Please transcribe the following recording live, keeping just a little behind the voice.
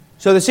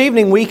So this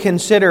evening we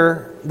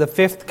consider the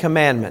fifth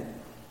commandment,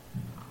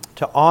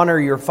 to honor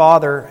your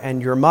father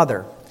and your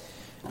mother.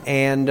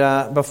 And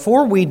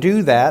before we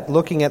do that,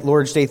 looking at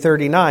Lord's Day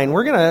 39,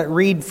 we're going to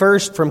read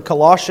first from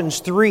Colossians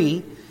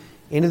 3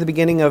 into the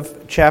beginning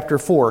of chapter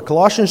 4.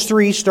 Colossians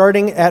 3,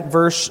 starting at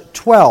verse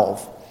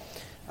 12.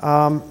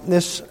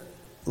 This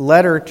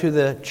letter to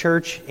the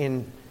church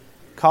in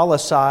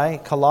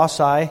Colossae,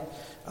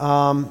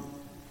 a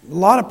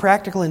lot of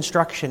practical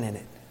instruction in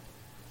it.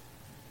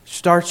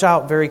 Starts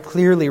out very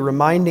clearly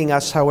reminding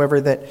us, however,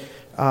 that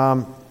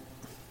God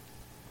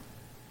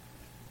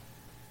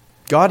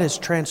has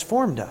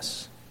transformed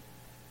us.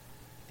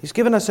 He's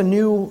given us a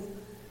new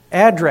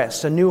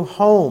address, a new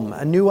home,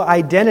 a new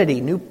identity,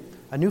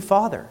 a new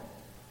father.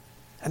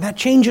 And that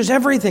changes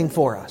everything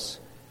for us.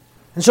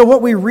 And so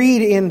what we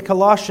read in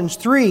Colossians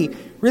 3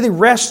 really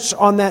rests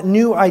on that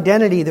new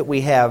identity that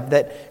we have,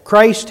 that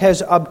Christ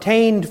has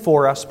obtained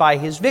for us by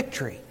His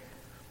victory.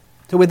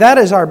 So with that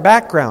as our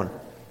background,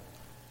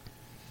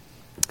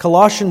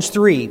 Colossians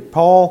 3,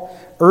 Paul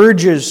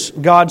urges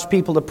God's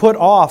people to put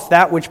off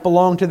that which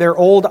belonged to their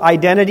old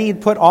identity,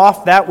 put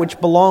off that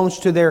which belongs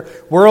to their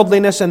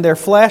worldliness and their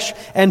flesh,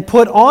 and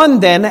put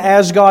on then,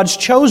 as God's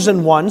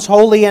chosen ones,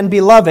 holy and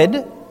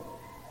beloved,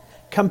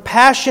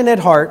 compassionate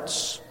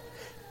hearts,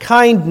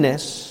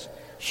 kindness,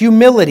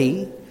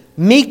 humility,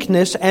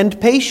 meekness,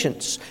 and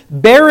patience,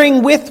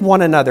 bearing with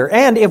one another,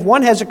 and if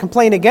one has a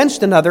complaint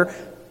against another,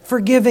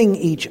 forgiving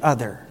each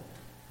other.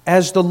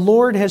 As the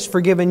Lord has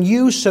forgiven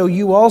you, so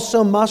you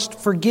also must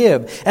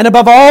forgive. And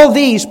above all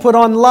these, put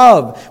on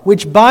love,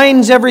 which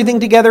binds everything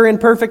together in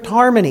perfect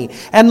harmony.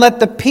 And let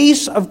the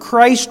peace of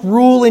Christ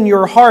rule in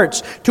your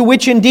hearts, to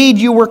which indeed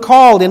you were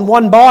called in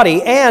one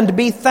body, and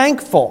be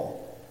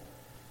thankful.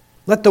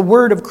 Let the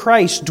word of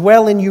Christ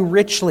dwell in you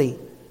richly,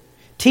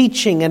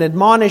 teaching and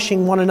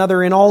admonishing one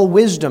another in all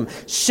wisdom,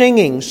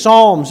 singing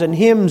psalms and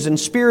hymns and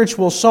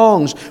spiritual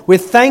songs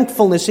with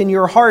thankfulness in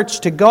your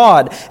hearts to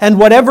God. And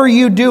whatever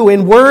you do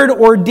in word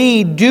or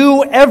deed,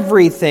 do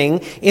everything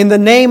in the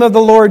name of the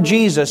Lord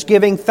Jesus,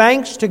 giving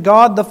thanks to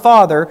God the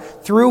Father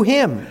through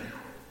Him.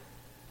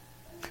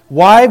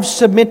 Wives,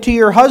 submit to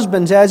your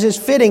husbands as is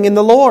fitting in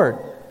the Lord.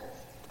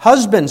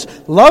 Husbands,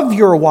 love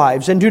your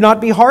wives and do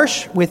not be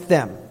harsh with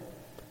them.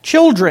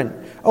 Children,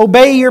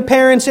 obey your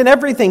parents in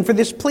everything, for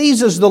this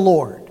pleases the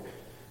Lord.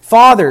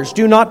 Fathers,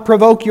 do not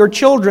provoke your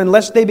children,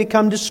 lest they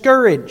become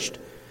discouraged.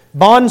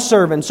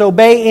 Bondservants,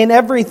 obey in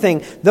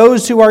everything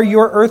those who are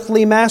your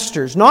earthly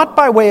masters, not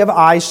by way of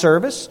eye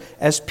service,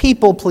 as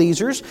people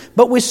pleasers,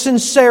 but with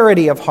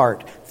sincerity of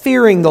heart,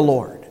 fearing the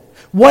Lord.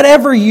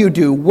 Whatever you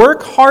do,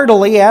 work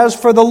heartily as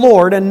for the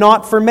Lord and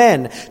not for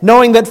men,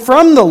 knowing that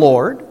from the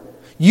Lord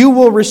you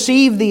will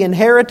receive the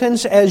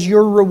inheritance as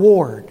your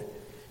reward.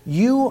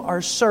 You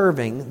are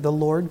serving the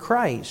Lord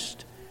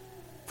Christ.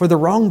 For the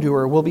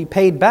wrongdoer will be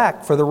paid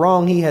back for the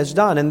wrong he has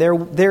done, and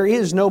there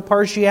is no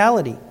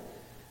partiality.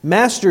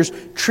 Masters,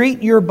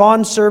 treat your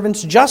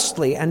bondservants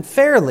justly and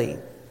fairly,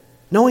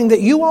 knowing that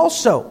you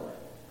also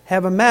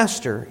have a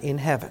master in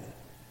heaven.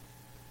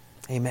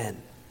 Amen.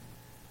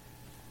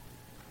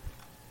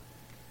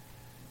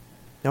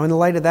 Now, in the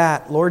light of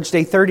that, Lord's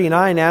Day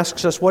 39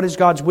 asks us, what is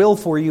God's will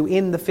for you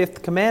in the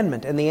fifth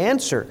commandment? And the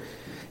answer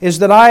is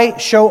that I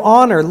show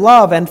honor,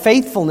 love, and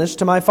faithfulness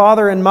to my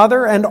father and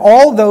mother and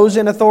all those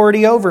in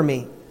authority over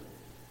me.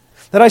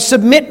 That I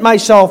submit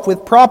myself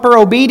with proper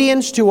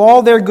obedience to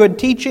all their good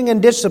teaching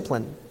and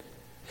discipline.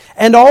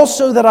 And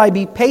also that I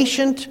be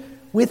patient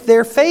with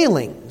their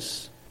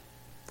failings.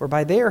 For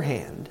by their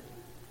hand,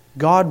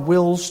 God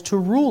wills to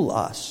rule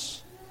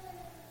us.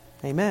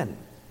 Amen.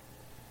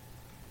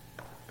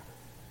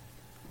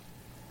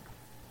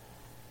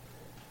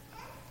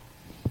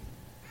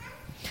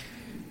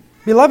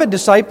 Beloved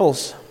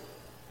disciples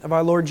of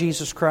our Lord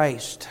Jesus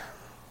Christ,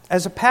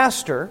 as a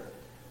pastor,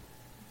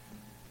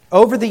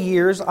 over the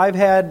years I've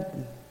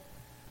had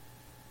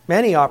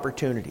many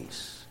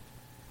opportunities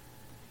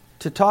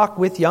to talk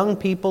with young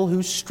people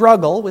who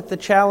struggle with the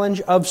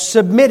challenge of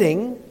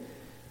submitting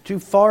to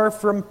far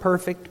from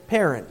perfect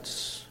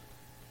parents.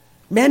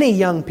 Many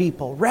young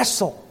people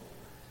wrestle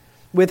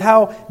with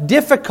how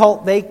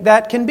difficult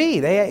that can be.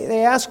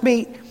 They ask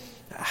me,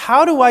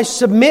 how do I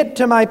submit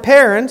to my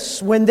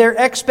parents when their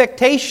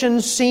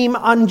expectations seem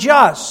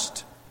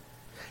unjust?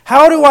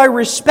 How do I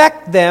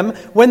respect them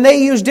when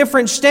they use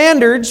different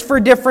standards for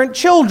different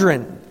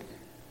children?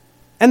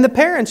 And the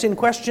parents in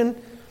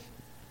question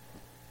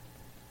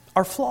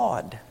are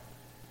flawed.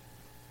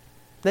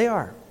 They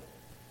are.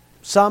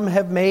 Some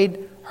have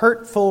made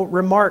hurtful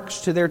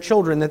remarks to their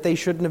children that they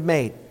shouldn't have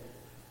made.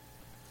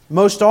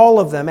 Most all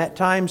of them at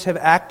times have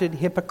acted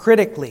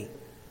hypocritically.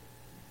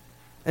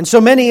 And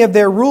so many of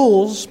their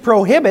rules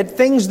prohibit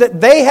things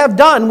that they have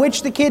done,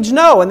 which the kids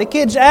know. And the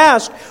kids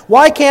ask,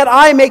 why can't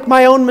I make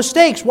my own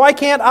mistakes? Why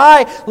can't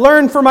I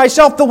learn for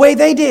myself the way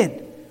they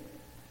did?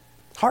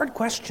 Hard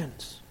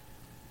questions.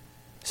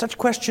 Such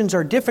questions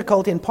are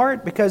difficult in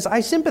part because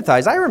I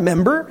sympathize. I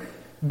remember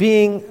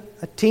being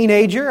a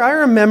teenager. I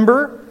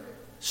remember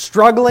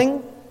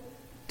struggling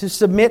to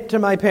submit to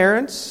my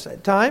parents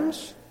at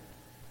times.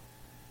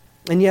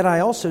 And yet I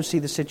also see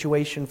the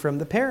situation from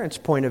the parent's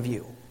point of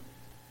view.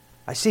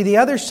 I see the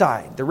other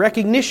side, the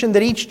recognition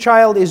that each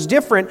child is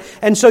different,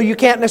 and so you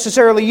can't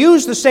necessarily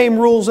use the same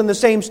rules and the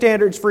same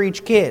standards for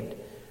each kid.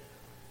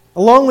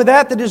 Along with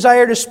that, the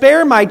desire to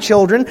spare my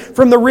children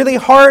from the really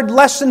hard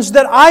lessons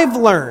that I've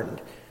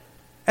learned.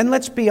 And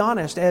let's be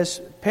honest, as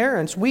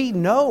parents, we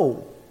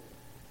know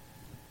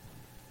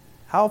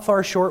how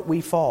far short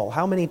we fall,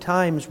 how many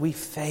times we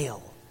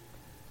fail.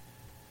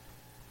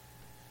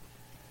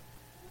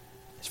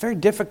 It's very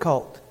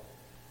difficult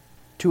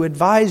to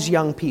advise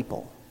young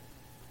people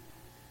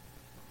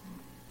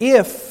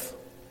if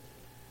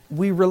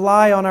we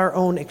rely on our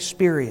own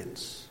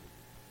experience.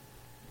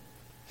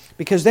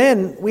 Because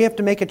then we have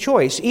to make a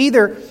choice.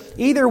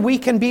 Either we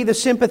can be the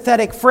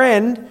sympathetic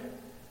friend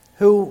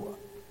who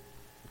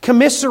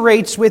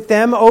commiserates with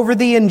them over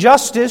the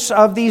injustice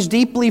of these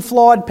deeply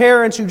flawed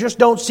parents who just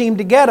don't seem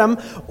to get them,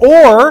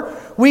 or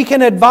we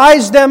can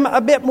advise them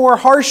a bit more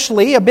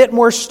harshly, a bit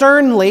more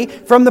sternly,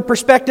 from the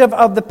perspective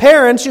of the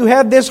parents who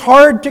have this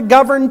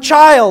hard-to-govern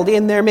child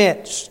in their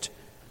midst.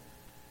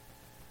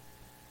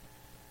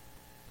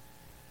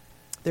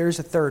 There's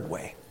a third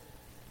way.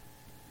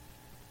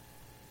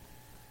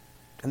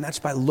 And that's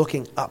by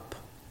looking up.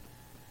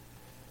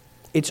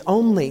 It's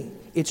only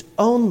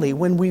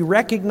when we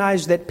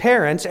recognize that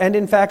parents, and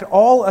in fact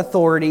all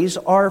authorities,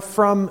 are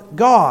from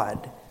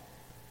God.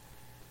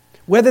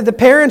 Whether the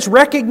parents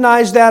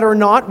recognize that or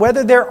not,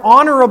 whether they're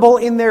honorable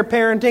in their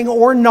parenting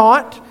or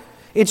not,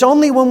 it's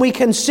only when we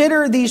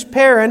consider these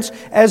parents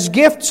as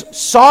gifts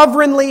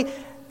sovereignly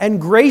and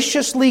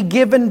graciously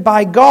given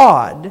by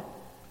God.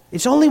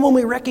 It's only when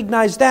we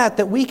recognize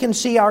that we can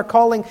see our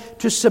calling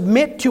to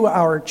submit to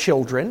our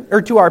children,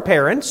 or to our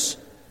parents,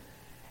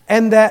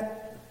 and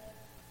that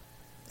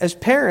as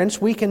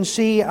parents we can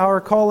see our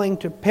calling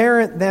to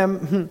parent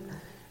them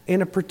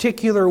in a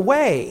particular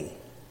way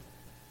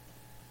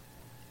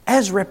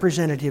as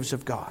representatives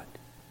of God.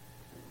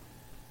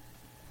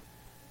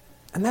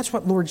 And that's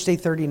what Lord's Day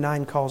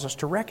 39 calls us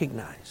to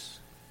recognize.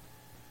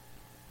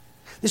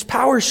 This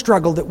power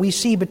struggle that we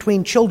see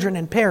between children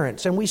and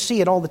parents, and we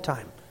see it all the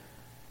time.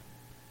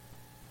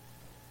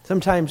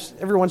 Sometimes,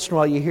 every once in a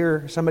while, you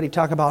hear somebody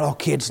talk about,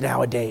 kids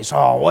nowadays,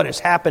 what has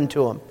happened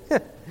to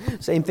them?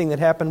 Same thing that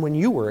happened when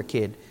you were a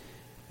kid,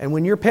 and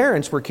when your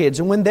parents were kids,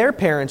 and when their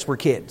parents were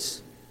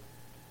kids.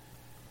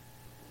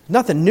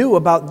 Nothing new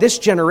about this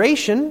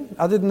generation,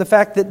 other than the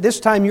fact that this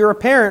time you're a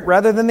parent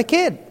rather than the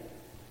kid.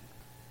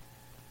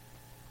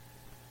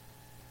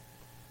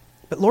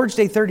 But Lord's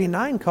Day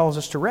 39 calls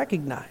us to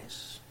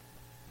recognize,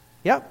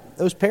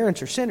 those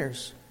parents are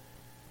sinners.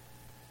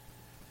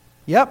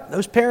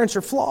 Those parents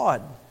are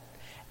flawed.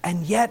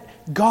 And yet,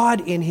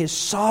 God in His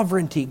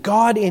sovereignty,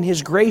 God in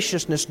His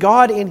graciousness,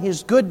 God in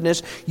His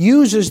goodness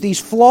uses these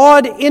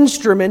flawed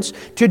instruments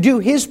to do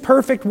His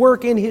perfect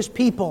work in His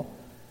people.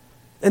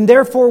 And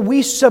therefore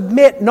we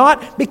submit,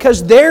 not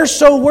because they're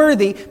so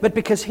worthy, but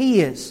because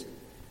He is.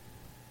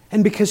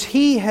 And because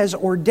He has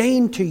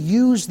ordained to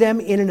use them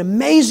in an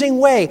amazing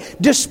way,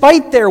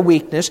 despite their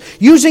weakness,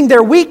 using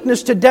their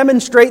weakness to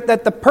demonstrate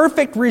that the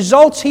perfect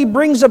results He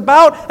brings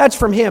about, that's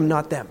from Him,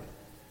 not them.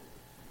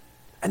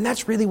 And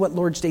that's really what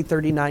Lord's Day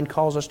 39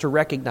 calls us to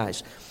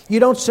recognize. You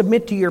don't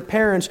submit to your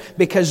parents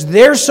because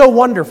they're so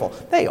wonderful.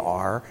 They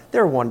are.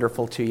 They're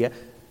wonderful to you.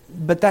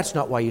 But that's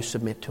not why you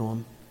submit to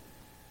them.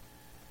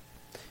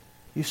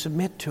 You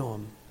submit to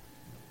them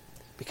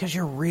because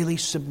you're really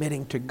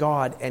submitting to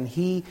God, and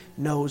He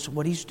knows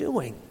what He's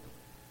doing.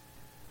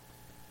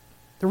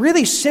 The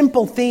really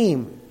simple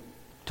theme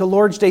to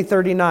Lord's Day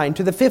 39,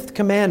 to the fifth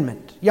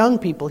commandment, young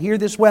people hear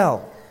this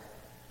well.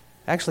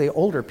 Actually,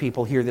 older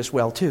people hear this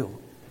well too.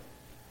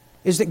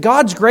 Is that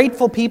God's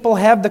grateful people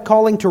have the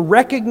calling to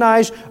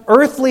recognize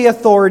earthly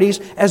authorities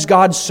as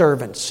God's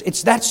servants.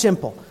 It's that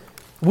simple.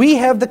 We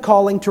have the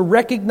calling to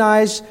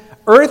recognize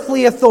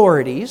earthly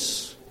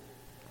authorities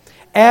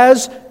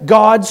as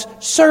God's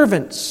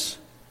servants.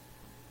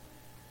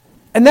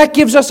 And that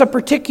gives us a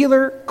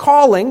particular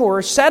calling, or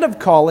a set of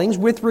callings,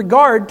 with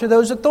regard to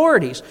those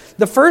authorities.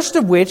 The first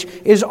of which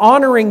is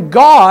honoring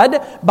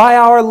God by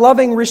our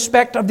loving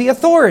respect of the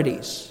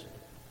authorities.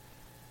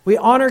 We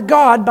honor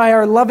God by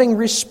our loving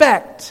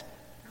respect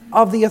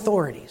of the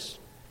authorities.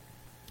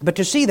 But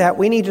to see that,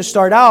 we need to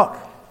start out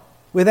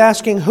with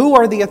asking, who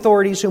are the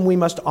authorities whom we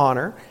must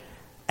honor,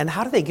 and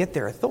how do they get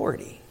their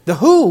authority? The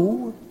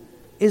who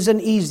is an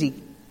easy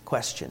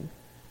question.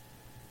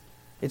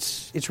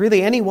 It's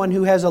really anyone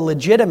who has a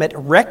legitimate,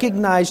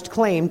 recognized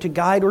claim to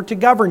guide or to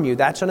govern you.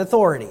 That's an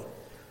authority.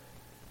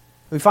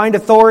 We find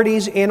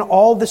authorities in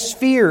all the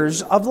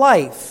spheres of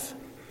life.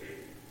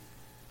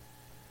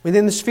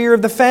 Within the sphere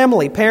of the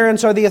family,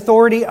 parents are the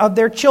authority of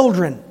their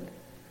children.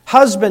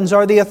 Husbands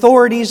are the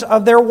authorities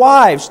of their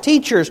wives.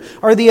 Teachers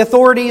are the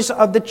authorities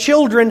of the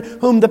children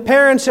whom the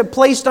parents have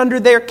placed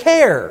under their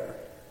care.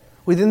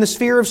 Within the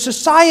sphere of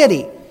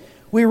society,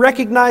 we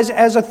recognize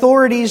as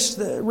authorities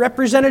the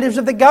representatives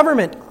of the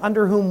government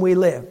under whom we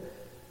live.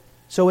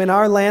 So in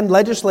our land,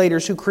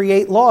 legislators who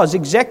create laws,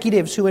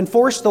 executives who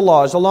enforce the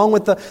laws, along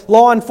with the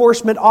law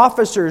enforcement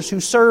officers who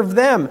serve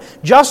them,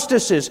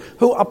 justices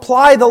who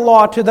apply the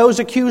law to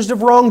those accused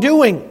of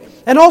wrongdoing,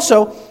 and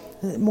also,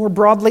 more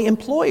broadly,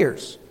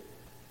 employers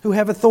who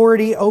have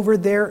authority over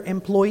their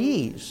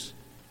employees.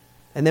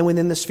 And then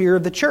within the sphere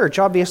of the church,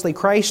 obviously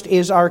Christ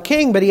is our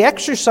king, but he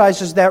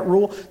exercises that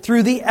rule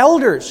through the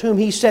elders whom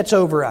he sets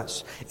over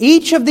us.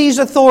 Each of these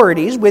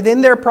authorities, within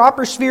their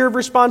proper sphere of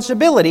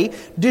responsibility,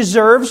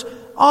 deserves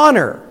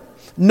honor.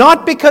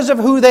 Not because of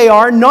who they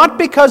are, not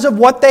because of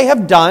what they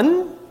have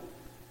done,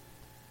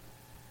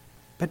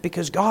 but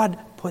because God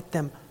put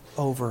them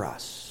over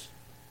us.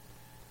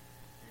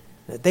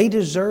 They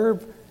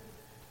deserve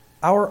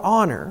our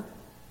honor.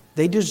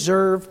 They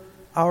deserve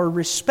our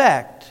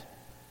respect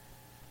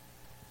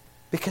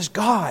because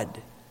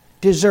God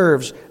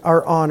deserves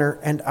our honor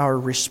and our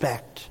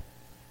respect.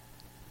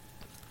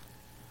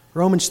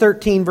 Romans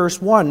 13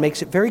 verse 1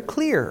 makes it very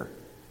clear.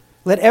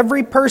 Let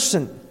every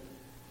person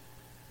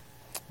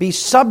be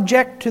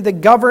subject to the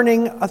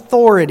governing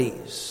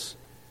authorities.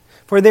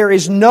 For there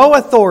is no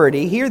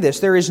authority, hear this,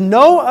 there is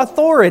no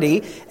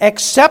authority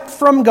except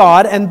from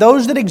God, and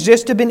those that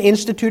exist have been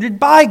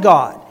instituted by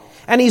God.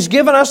 And He's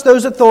given us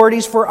those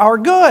authorities for our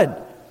good.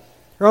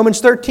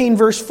 Romans 13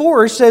 verse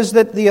 4 says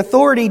that the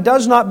authority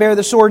does not bear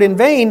the sword in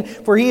vain,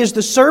 for he is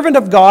the servant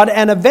of God,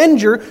 an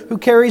avenger who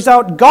carries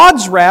out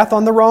God's wrath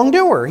on the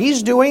wrongdoer.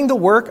 He's doing the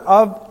work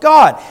of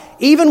God,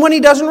 even when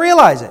he doesn't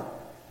realize it.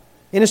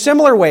 In a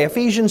similar way,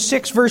 Ephesians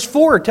 6 verse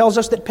 4 tells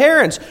us that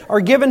parents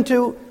are given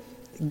to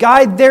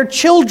guide their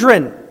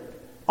children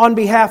on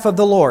behalf of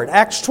the Lord.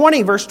 Acts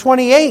 20 verse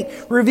 28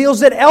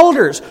 reveals that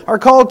elders are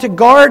called to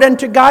guard and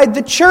to guide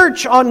the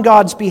church on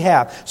God's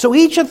behalf. So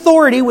each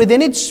authority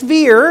within its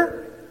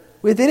sphere,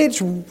 within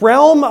its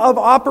realm of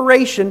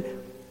operation,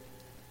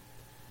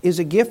 is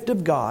a gift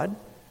of God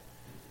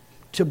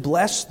to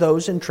bless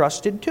those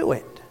entrusted to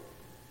it.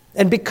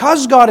 And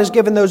because God has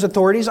given those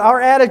authorities, our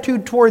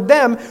attitude toward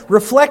them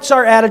reflects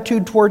our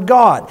attitude toward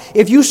God.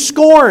 If you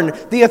scorn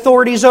the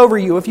authorities over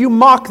you, if you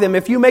mock them,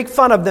 if you make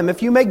fun of them,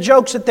 if you make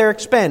jokes at their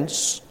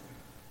expense,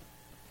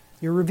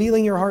 you're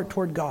revealing your heart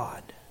toward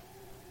God.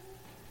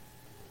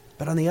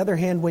 But on the other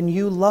hand, when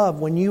you love,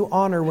 when you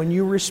honor, when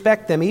you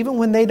respect them, even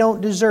when they don't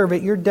deserve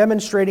it, you're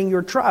demonstrating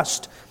your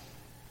trust,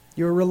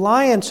 your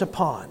reliance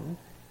upon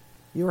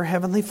your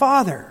Heavenly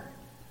Father.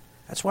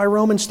 That's why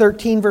Romans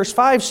 13 verse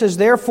 5 says,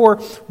 therefore,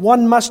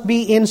 one must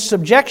be in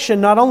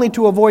subjection not only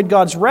to avoid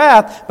God's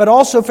wrath, but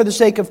also for the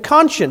sake of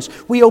conscience.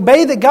 We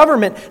obey the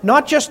government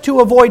not just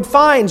to avoid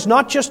fines,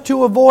 not just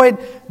to avoid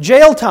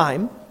jail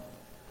time,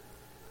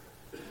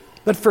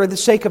 but for the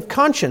sake of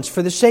conscience,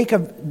 for the sake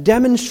of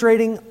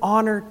demonstrating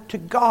honor to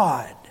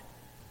God.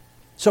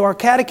 So our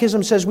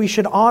catechism says we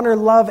should honor,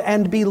 love,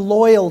 and be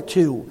loyal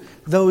to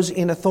those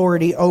in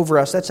authority over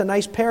us. That's a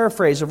nice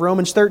paraphrase of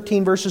Romans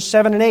 13 verses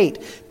 7 and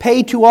 8.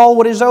 Pay to all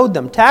what is owed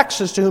them.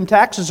 Taxes to whom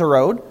taxes are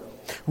owed.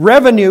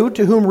 Revenue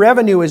to whom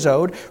revenue is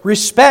owed.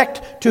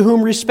 Respect to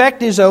whom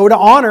respect is owed.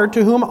 Honor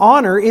to whom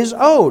honor is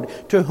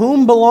owed. To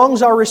whom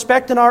belongs our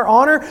respect and our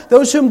honor?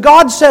 Those whom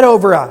God set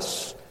over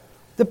us.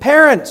 The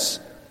parents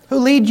who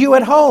lead you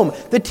at home,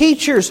 the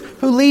teachers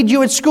who lead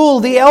you at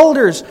school, the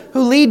elders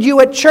who lead you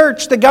at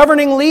church, the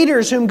governing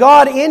leaders whom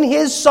God in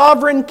His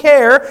sovereign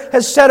care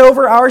has set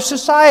over our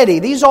society.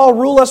 These all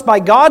rule us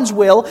by God's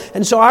will,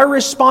 and so our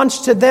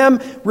response to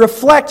them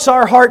reflects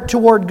our heart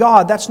toward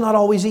God. That's not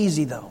always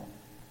easy, though.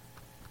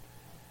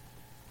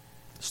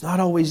 It's not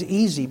always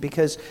easy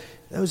because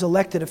those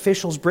elected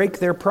officials break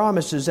their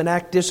promises and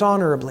act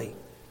dishonorably.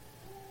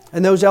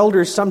 And those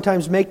elders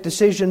sometimes make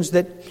decisions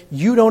that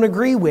you don't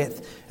agree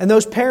with. And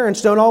those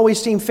parents don't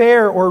always seem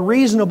fair or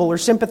reasonable or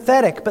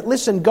sympathetic. But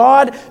listen,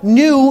 God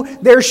knew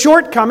their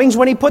shortcomings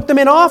when He put them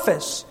in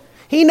office.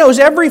 He knows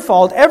every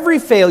fault, every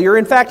failure.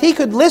 In fact, He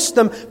could list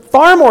them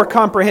far more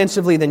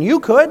comprehensively than you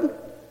could.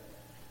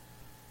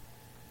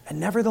 And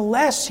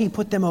nevertheless, He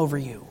put them over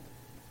you.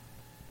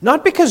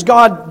 Not because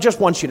God just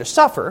wants you to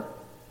suffer.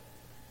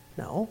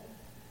 No.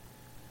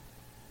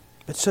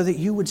 But so that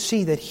you would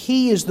see that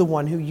He is the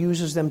one who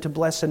uses them to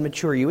bless and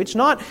mature you. It's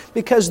not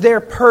because they're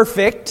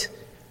perfect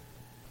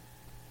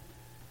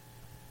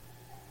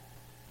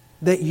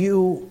that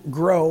you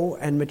grow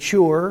and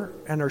mature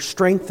and are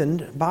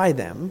strengthened by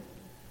them.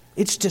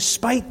 It's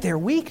despite their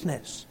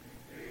weakness.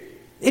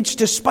 It's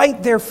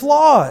despite their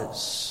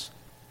flaws.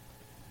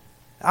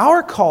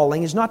 Our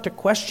calling is not to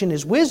question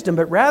His wisdom,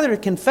 but rather to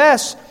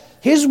confess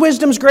His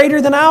wisdom's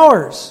greater than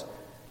ours.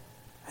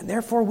 And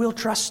therefore we'll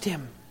trust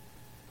Him.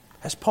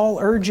 As Paul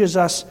urges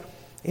us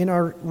in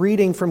our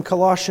reading from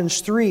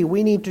Colossians 3,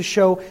 we need to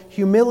show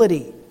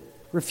humility,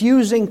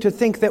 refusing to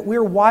think that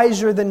we're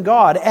wiser than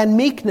God, and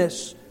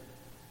meekness,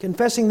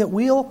 confessing that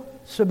we'll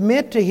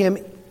submit to Him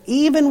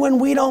even when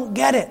we don't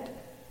get it.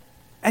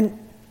 And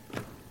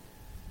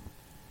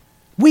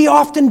we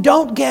often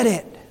don't get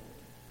it.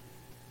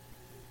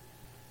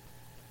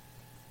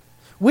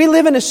 We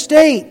live in a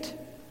state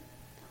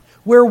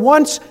where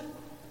once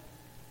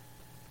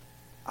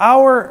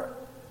our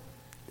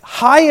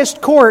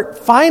highest court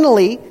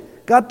finally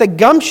got the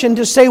gumption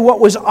to say what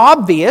was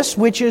obvious,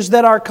 which is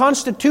that our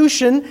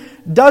Constitution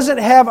doesn't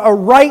have a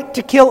right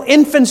to kill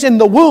infants in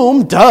the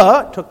womb.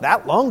 Duh! It took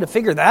that long to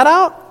figure that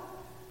out.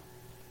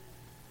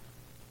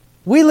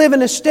 We live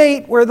in a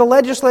state where the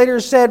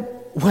legislators said,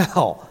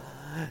 well,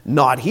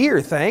 not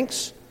here,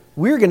 thanks.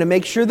 We're going to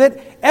make sure that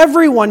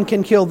everyone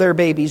can kill their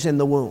babies in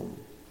the womb.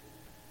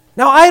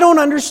 Now, I don't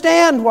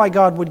understand why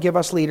God would give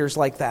us leaders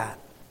like that.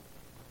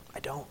 I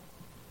don't.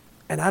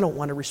 And I don't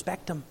want to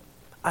respect them.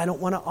 I don't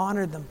want to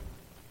honor them.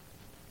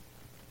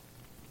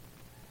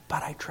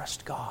 But I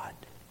trust God.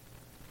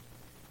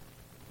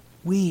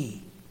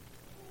 We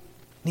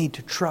need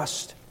to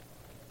trust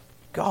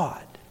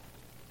God.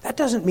 That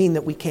doesn't mean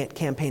that we can't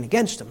campaign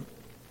against them.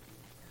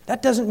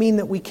 That doesn't mean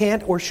that we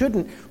can't or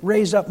shouldn't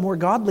raise up more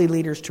godly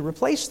leaders to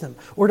replace them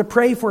or to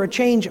pray for a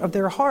change of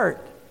their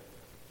heart.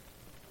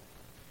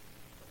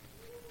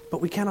 But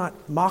we cannot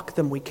mock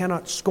them, we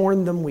cannot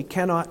scorn them, we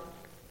cannot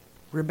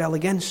rebel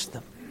against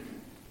them.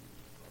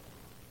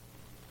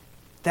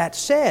 That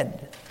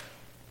said,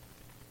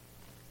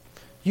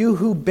 you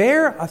who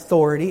bear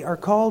authority are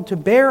called to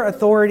bear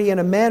authority in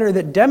a manner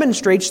that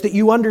demonstrates that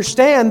you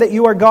understand that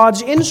you are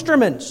God's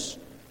instruments.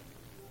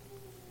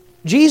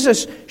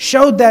 Jesus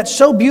showed that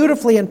so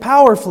beautifully and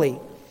powerfully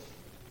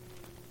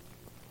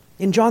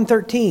in John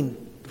 13,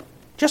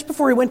 just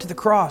before He went to the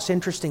cross,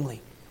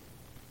 interestingly.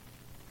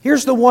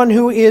 Here's the one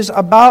who is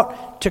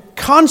about to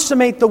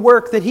consummate the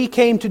work that He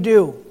came to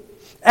do.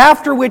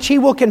 After which He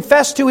will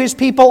confess to His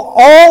people,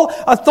 all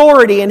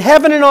authority in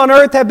heaven and on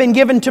earth have been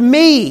given to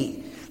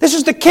me. This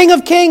is the King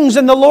of Kings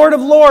and the Lord of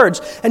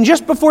Lords. And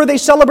just before they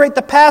celebrate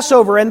the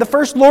Passover and the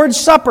first Lord's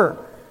Supper,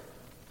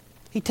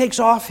 He takes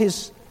off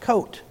His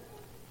coat.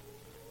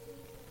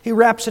 He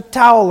wraps a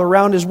towel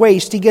around His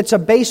waist. He gets a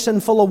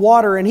basin full of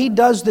water, and He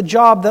does the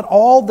job that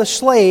all the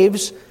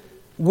slaves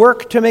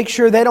work to make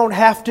sure they don't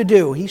have to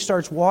do. He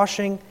starts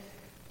washing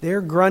their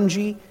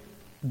grungy,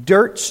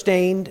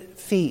 dirt-stained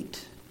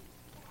feet.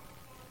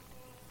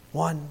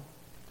 One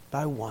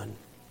by one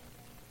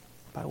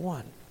by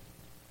one.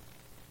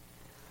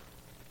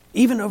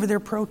 Even over their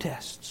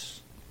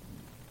protests.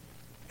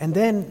 And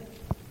then,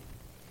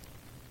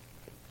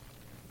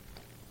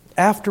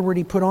 afterward,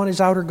 He put on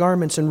His outer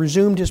garments and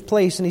resumed His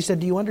place, and He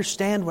said, do you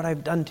understand what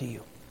I've done to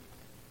you?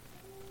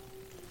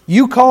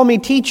 You call me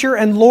teacher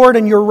and Lord,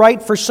 and you're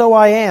right, for so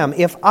I am.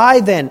 If I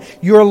then,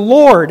 your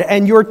Lord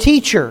and your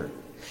teacher,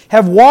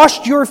 have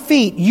washed your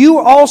feet, you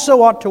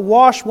also ought to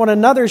wash one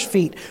another's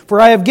feet. For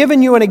I have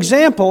given you an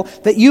example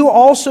that you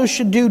also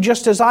should do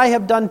just as I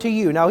have done to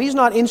you. Now, He's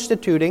not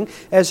instituting,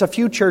 as a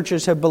few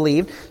churches have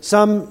believed,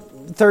 some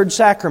third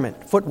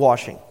sacrament, foot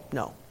washing.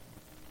 No.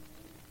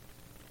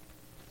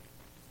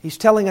 He's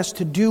telling us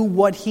to do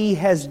what He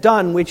has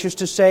done, which is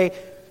to say,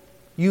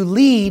 you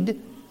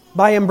lead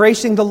by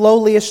embracing the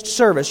lowliest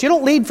service. You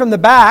don't lead from the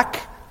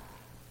back.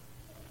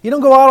 You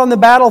don't go out on the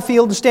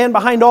battlefield and stand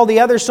behind all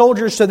the other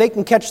soldiers so they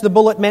can catch the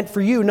bullet meant for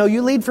you. No,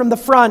 you lead from the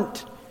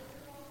front.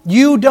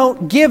 You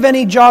don't give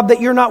any job that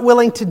you're not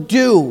willing to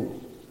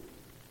do.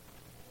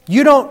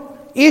 You don't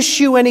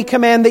issue any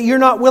command that you're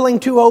not willing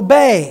to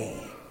obey.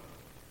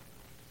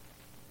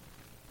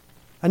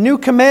 A new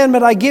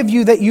commandment I give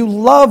you, that you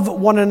love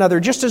one another.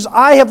 Just as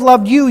I have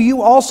loved you,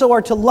 you also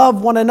are to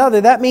love one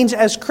another. That means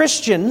as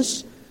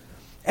Christians,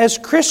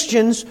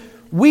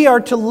 we are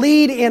to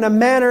lead in a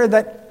manner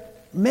that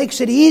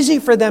makes it easy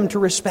for them to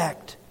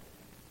respect.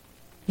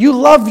 You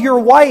love your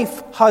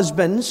wife,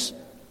 husbands,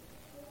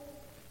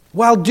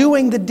 while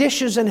doing the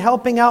dishes and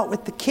helping out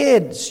with the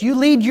kids. You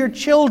lead your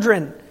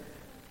children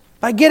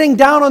by getting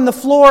down on the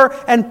floor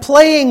and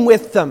playing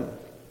with them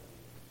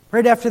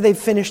right after they've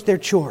finished their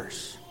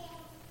chores.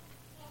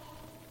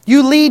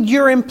 You lead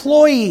your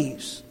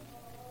employees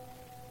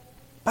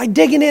by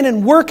digging in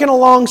and working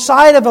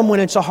alongside of them when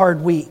it's a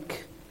hard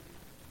week.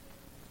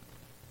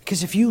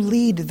 Because if you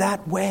lead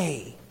that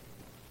way,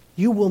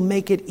 you will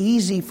make it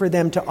easy for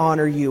them to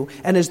honor you.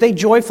 And as they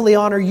joyfully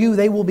honor you,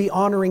 they will be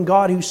honoring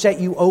God who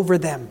set you over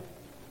them.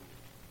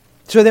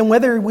 So then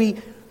whether we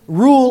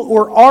rule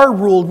or are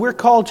ruled, we're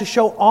called to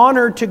show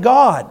honor to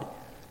God,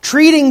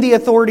 treating the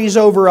authorities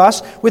over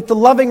us with the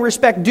loving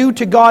respect due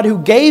to God who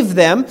gave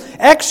them,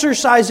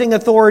 exercising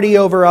authority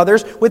over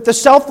others with the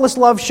selfless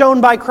love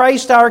shown by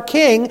Christ our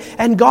King,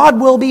 and God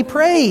will be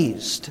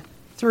praised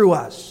through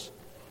us.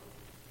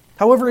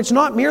 However, it's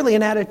not merely a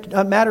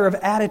matter of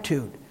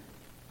attitude.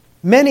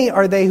 Many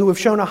are they who have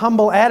shown a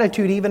humble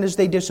attitude even as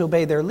they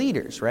disobey their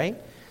leaders, right?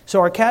 So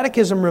our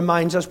catechism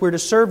reminds us we're to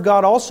serve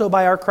God also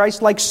by our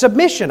Christ-like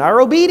submission, our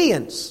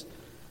obedience.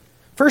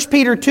 1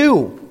 Peter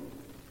 2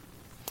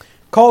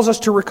 calls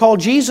us to recall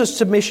Jesus'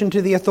 submission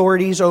to the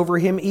authorities over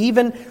Him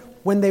even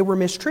when they were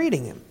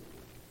mistreating Him.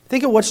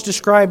 Think of what's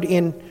described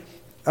in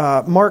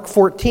Mark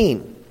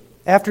 14.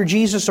 After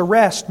Jesus'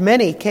 arrest,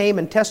 many came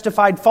and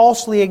testified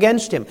falsely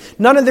against Him.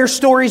 None of their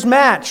stories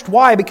matched.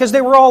 Why? Because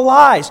they were all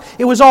lies.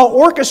 It was all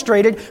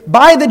orchestrated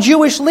by the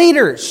Jewish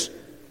leaders.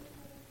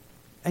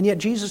 And yet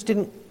Jesus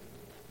didn't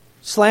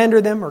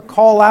slander them or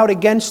call out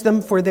against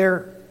them for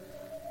their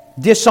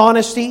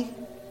dishonesty,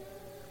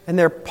 and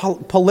their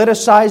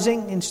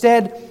politicizing.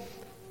 Instead,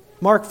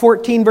 Mark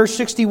 14, verse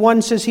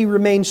 61 says he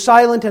remained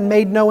silent and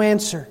made no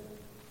answer.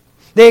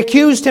 They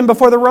accused him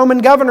before the Roman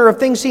governor of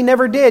things he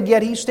never did,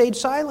 yet he stayed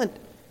silent.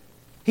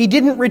 He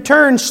didn't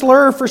return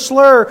slur for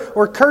slur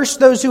or curse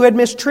those who had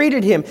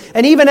mistreated him.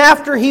 And even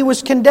after he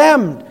was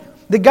condemned,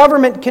 the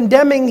government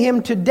condemning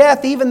him to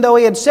death even though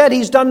he had said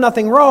he's done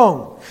nothing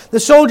wrong. The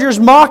soldiers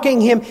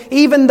mocking him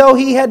even though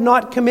he had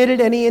not committed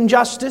any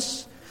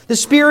injustice. The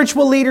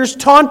spiritual leaders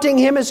taunting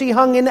him as he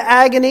hung in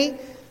agony.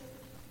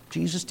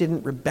 Jesus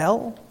didn't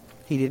rebel.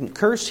 He didn't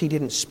curse. He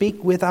didn't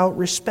speak without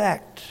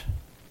respect.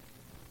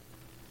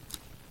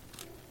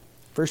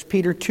 1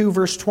 Peter 2,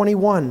 verse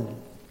 21.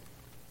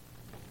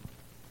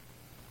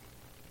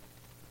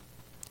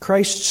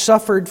 Christ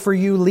suffered for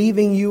you,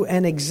 leaving you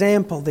an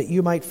example that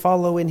you might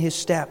follow in His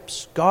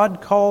steps.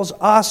 God calls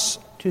us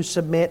to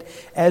submit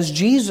as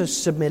Jesus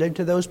submitted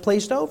to those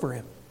placed over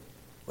Him.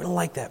 We don't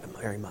like that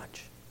very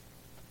much.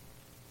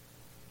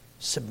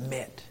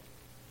 Submit.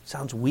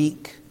 Sounds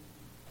weak.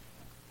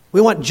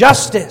 We want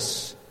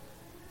justice.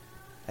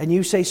 And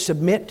you say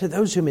submit to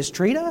those who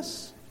mistreat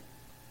us?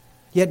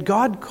 Yet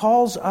God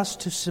calls us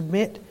to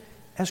submit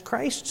as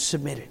Christ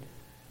submitted,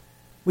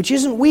 which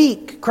isn't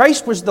weak.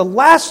 Christ was the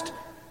last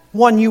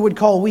one you would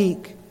call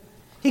weak.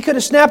 He could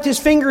have snapped His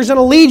fingers and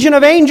a legion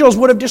of angels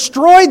would have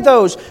destroyed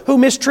those who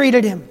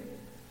mistreated Him.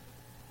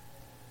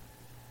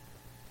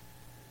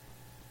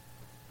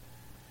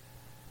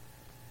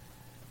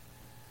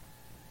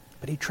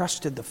 But He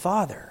trusted the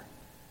Father,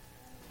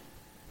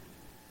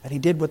 and He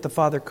did what the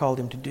Father called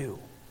Him to do.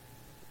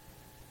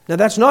 Now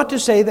that's not to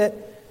say that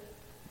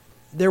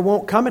there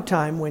won't come a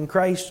time when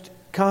Christ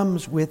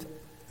comes with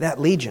that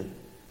legion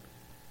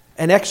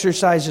and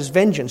exercises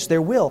vengeance.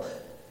 There will.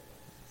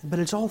 But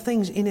it's all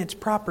things in its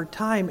proper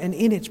time and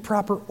in its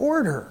proper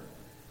order.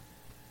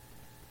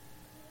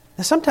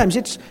 Now sometimes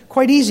it's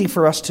quite easy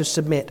for us to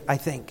submit, I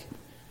think.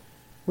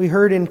 We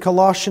heard in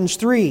Colossians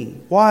 3,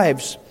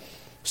 wives,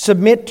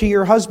 submit to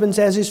your husbands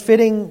as is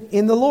fitting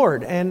in the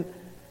Lord. And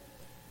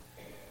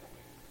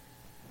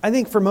I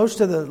think for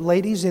most of the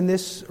ladies in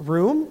this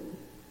room,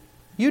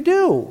 you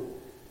do.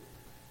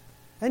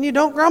 And you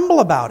don't grumble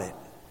about it.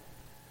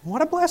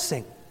 What a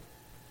blessing.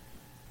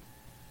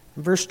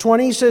 Verse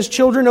 20 says,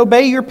 children,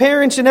 obey your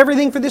parents in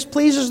everything, for this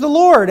pleases the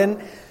Lord.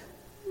 And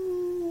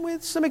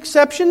with some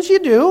exceptions, you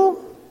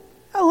do.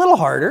 A little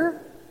harder.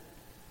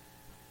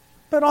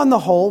 But on the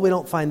whole, we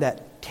don't find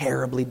that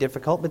terribly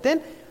difficult. But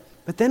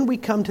then we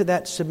come to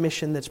that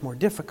submission that's more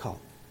difficult.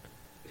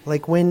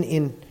 Like when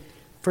in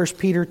 1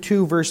 Peter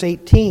 2, verse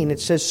 18, it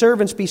says,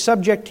 servants, be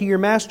subject to your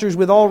masters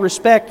with all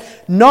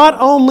respect, not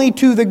only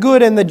to the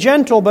good and the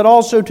gentle, but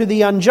also to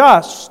the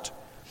unjust.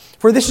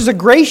 For this is a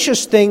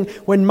gracious thing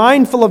when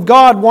mindful of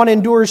God, one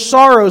endures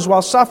sorrows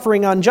while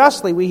suffering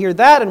unjustly. We hear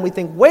that and we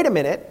think, wait a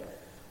minute,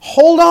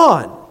 hold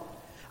on.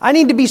 I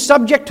need to be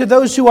subject to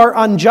those who are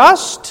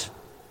unjust?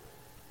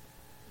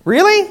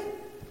 Really?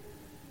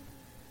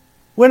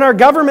 When our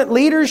government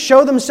leaders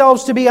show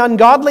themselves to be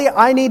ungodly,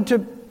 I need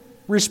to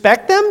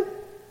respect them?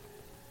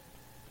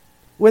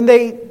 When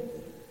they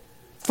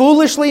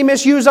foolishly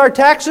misuse our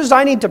taxes,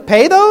 I need to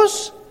pay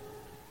those?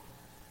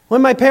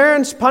 When my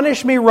parents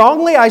punish me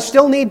wrongly, I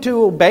still need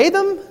to obey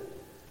them?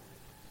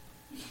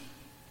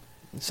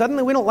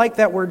 Suddenly we don't like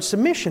that word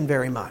submission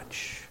very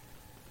much.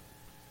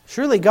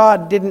 Surely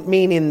God didn't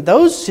mean in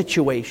those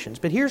situations.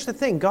 But here's the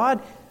thing,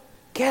 God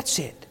gets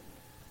it.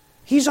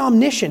 He's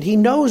omniscient. He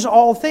knows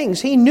all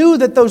things. He knew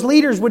that those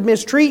leaders would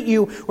mistreat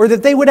you or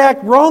that they would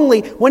act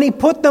wrongly when He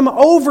put them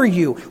over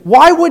you.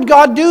 Why would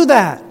God do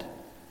that?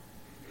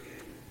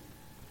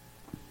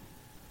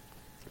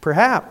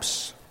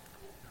 Perhaps,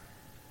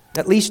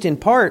 at least in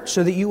part,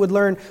 so that you would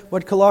learn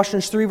what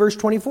Colossians 3 verse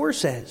 24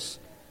 says.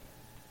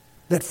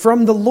 That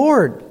from the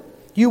Lord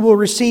you will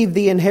receive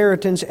the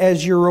inheritance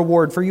as your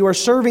reward, for you are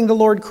serving the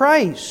Lord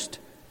Christ.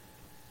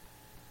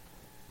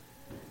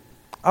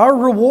 Our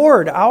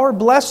reward, our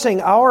blessing,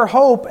 our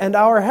hope, and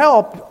our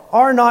help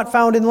are not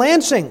found in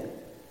Lansing.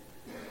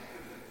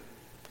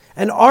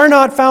 And are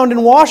not found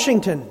in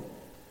Washington.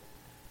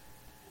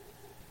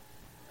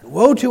 And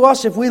woe to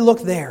us if we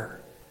look there.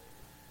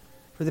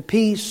 For the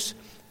peace,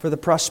 for the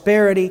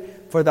prosperity,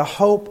 for the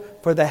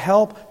hope, for the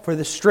help, for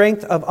the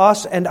strength of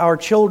us and our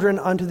children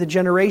unto the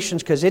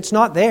generations, because it's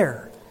not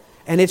there.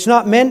 And it's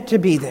not meant to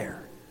be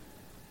there.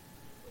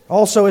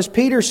 Also, as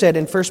Peter said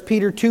in 1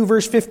 Peter 2,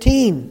 verse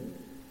 15,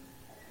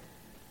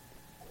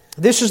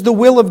 this is the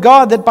will of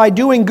God, that by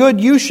doing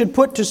good you should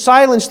put to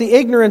silence the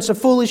ignorance of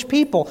foolish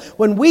people.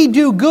 When we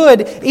do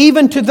good,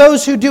 even to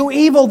those who do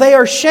evil, they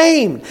are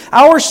shamed.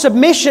 Our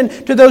submission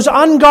to those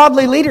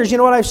ungodly leaders. You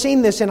know what? I've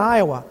seen this in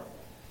Iowa.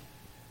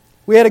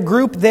 We had a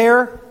group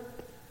there.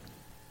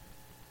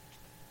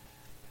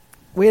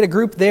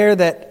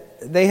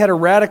 That they had a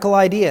radical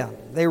idea.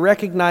 They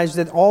recognized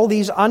that all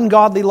these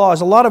ungodly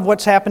laws, a lot of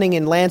what's happening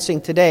in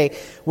Lansing today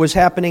was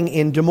happening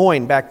in Des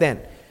Moines back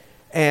then.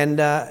 And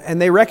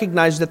they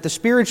recognized that the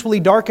spiritually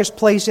darkest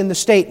place in the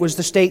state was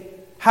the state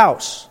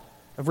House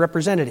of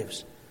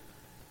Representatives.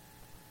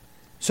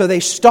 So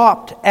they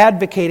stopped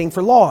advocating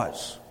for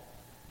laws.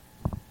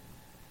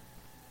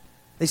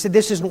 They said,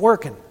 this isn't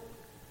working.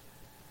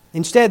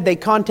 Instead, they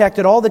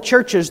contacted all the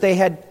churches they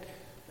had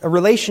a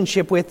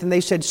relationship with, and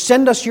they said,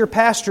 send us your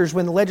pastors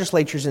when the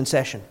legislature's in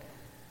session.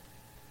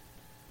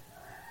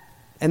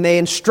 And they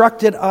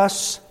instructed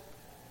us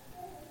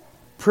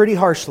pretty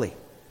harshly.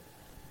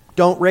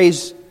 Don't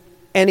raise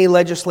any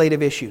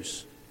legislative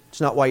issues.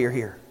 It's not why you're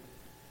here.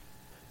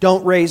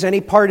 Don't raise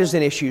any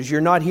partisan issues. You're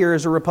not here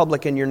as a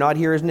Republican. You're not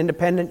here as an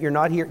independent. You're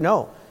not here.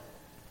 No.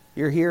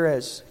 You're here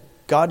as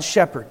God's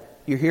shepherd.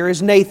 You're here as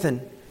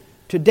Nathan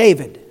to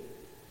David.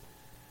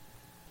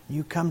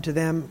 You come to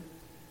them,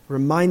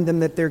 remind them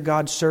that they're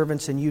God's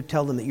servants, and you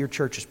tell them that your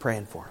church is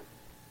praying for them.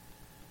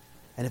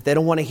 And if they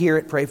don't want to hear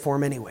it, pray for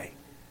them anyway.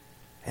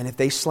 And if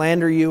they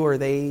slander you or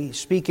they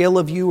speak ill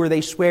of you or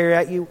they swear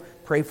at you,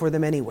 pray for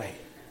them anyway.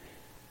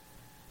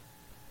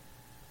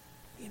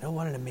 You know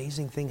what an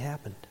amazing thing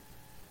happened?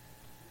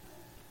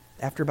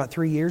 After about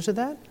 3 years of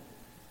that,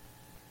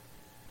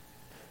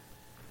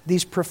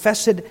 these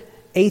professed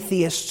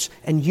atheists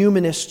and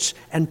humanists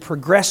and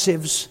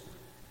progressives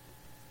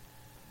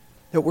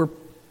that were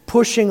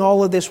pushing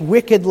all of this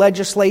wicked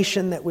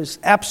legislation that was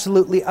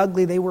absolutely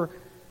ugly, they were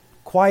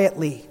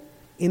quietly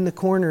in the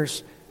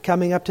corners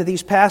coming up to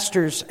these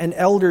pastors and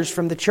elders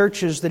from the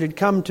churches that had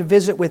come to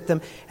visit with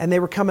them, and they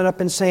were coming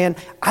up and saying,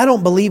 I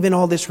don't believe in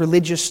all this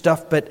religious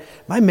stuff, but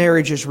my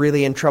marriage is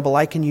really in trouble.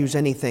 I can use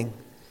anything.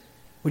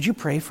 Would you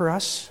pray for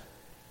us?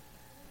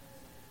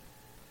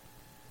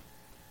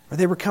 Or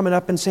they were coming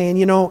up and saying,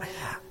 you know,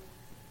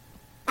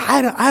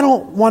 I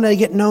don't want to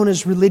get known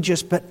as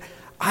religious, but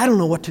I don't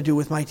know what to do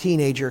with my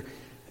teenager.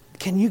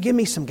 Can you give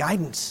me some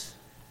guidance?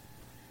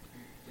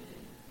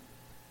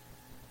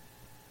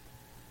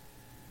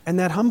 And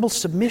that humble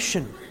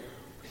submission,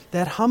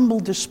 that humble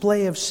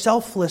display of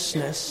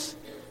selflessness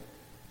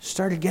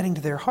started getting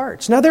to their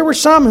hearts. Now there were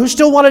some who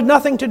still wanted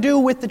nothing to do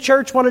with the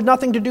church, wanted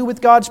nothing to do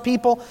with God's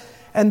people,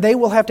 and they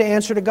will have to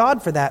answer to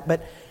God for that.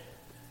 But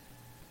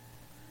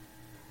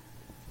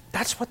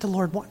that's what the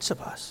Lord wants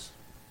of us.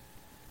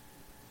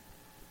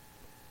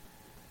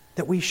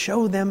 That we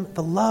show them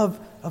the love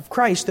of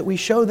Christ, that we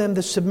show them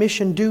the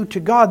submission due to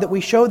God, that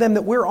we show them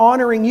that we're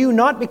honoring you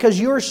not because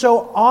you're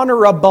so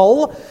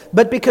honorable,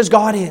 but because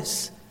God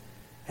is,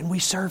 and we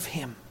serve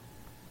Him.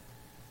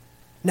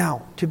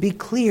 Now, to be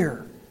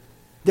clear,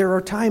 there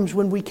are times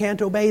when we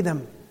can't obey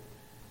them,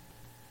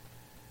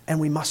 and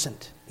we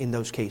mustn't in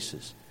those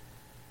cases.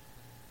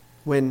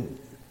 When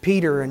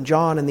Peter and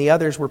John and the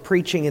others were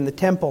preaching in the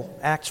temple,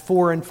 Acts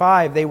 4 and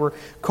 5, they were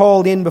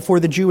called in before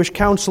the Jewish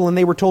council and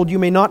they were told, you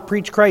may not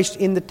preach Christ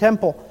in the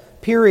temple,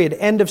 period,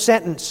 end of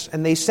sentence.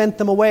 And they sent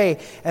them away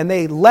and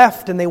they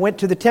left and they went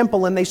to the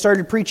temple and they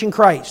started preaching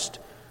Christ.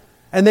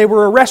 And they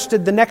were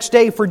arrested the next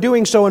day for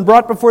doing so and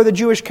brought before the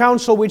Jewish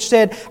council, which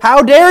said,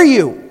 how dare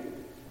you?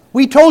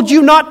 We told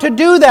you not to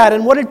do that.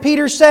 And what did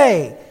Peter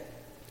say?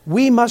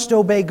 We must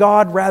obey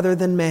God rather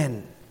than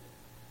men.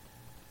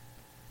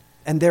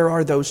 And there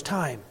are those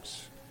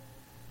times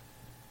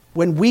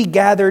when we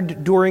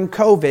gathered during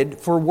COVID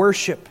for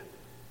worship.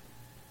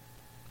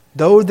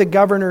 Though the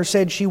governor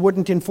said she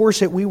wouldn't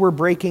enforce it, we were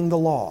breaking the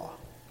law.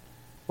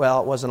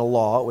 Well, it wasn't a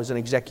law, it was an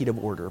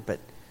executive order, but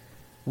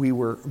we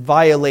were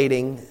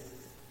violating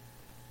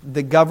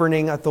the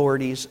governing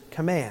authority's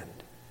command.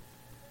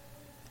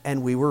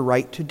 And we were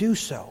right to do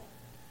so.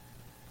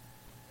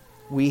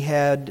 We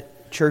had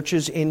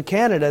churches in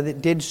Canada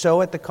that did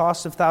so at the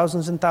cost of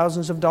thousands and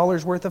thousands of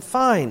dollars worth of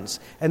fines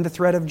and the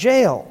threat of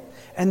jail.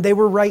 And they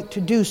were right to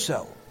do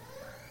so.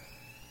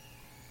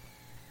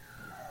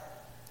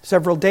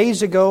 Several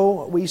days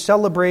ago, we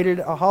celebrated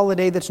a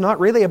holiday that's not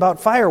really about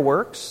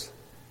fireworks.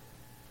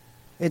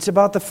 It's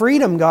about the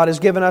freedom God has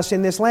given us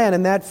in this land.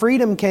 And that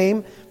freedom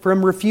came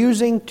from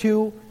refusing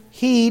to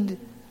heed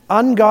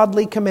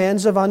ungodly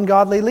commands of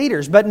ungodly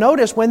leaders. But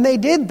notice, when they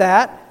did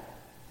that,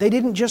 they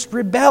didn't just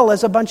rebel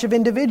as a bunch of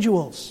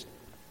individuals.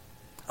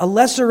 A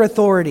lesser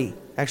authority,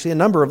 actually a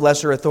number of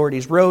lesser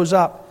authorities, rose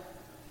up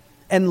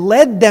and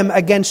led them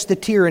against the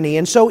tyranny.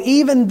 And so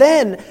even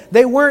then,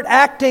 they weren't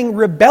acting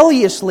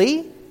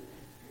rebelliously.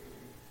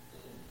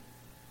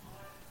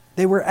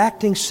 They were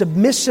acting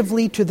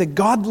submissively to the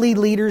godly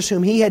leaders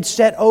whom He had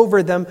set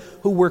over them,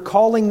 who were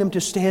calling them to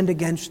stand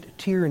against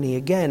tyranny.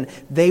 Again,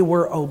 they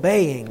were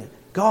obeying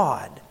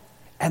God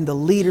and the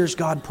leaders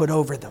God put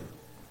over them.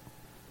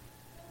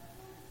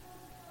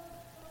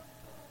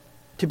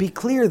 To be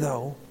clear,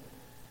 though,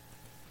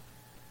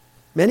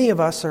 many of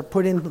us are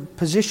put in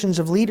positions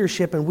of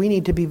leadership, and we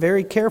need to be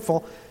very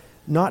careful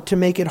not to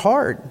make it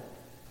hard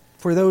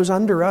for those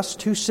under us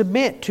to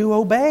submit, to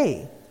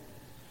obey.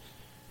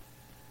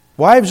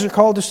 Wives are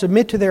called to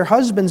submit to their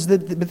husbands,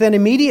 but then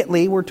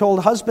immediately we're told,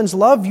 husbands,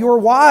 love your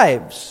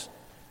wives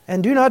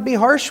and do not be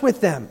harsh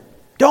with them.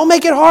 Don't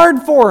make it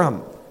hard for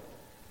them.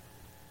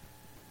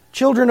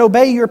 Children,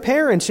 obey your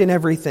parents in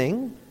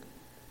everything.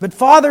 But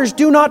fathers,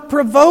 do not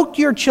provoke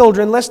your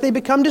children lest they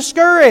become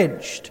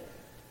discouraged.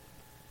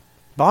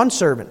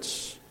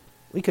 Bondservants,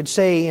 we could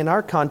say in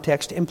our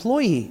context,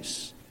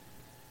 employees.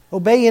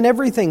 Obey in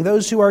everything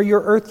those who are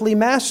your earthly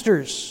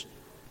masters,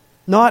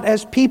 not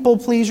as people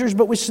pleasers,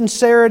 but with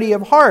sincerity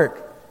of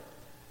heart.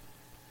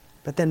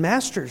 But then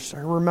masters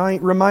are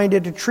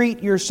reminded to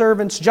treat your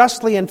servants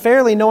justly and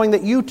fairly, knowing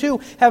that you too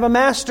have a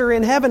master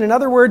in heaven. In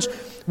other words,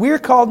 we're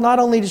called not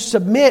only to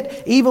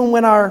submit even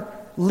when our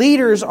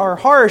leaders are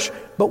harsh,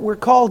 but we're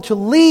called to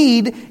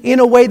lead in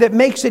a way that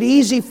makes it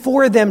easy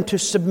for them to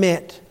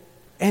submit.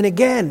 And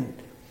again,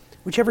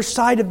 whichever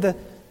side of the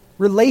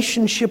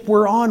relationship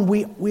we're on,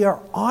 we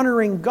are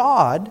honoring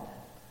God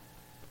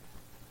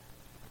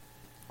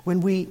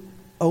when we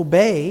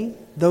obey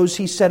those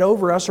He set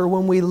over us, or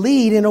when we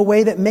lead in a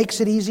way that makes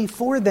it easy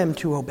for them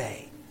to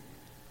obey.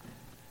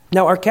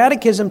 Now, our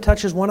catechism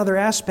touches one other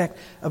aspect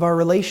of our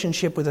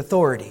relationship with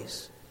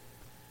authorities.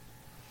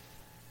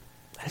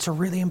 It's a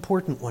really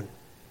important one.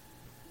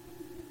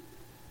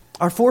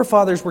 Our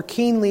forefathers were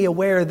keenly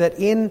aware that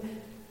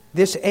in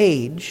this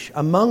age,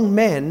 among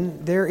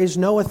men, there is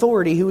no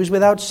authority who is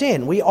without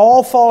sin. We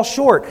all fall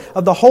short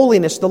of the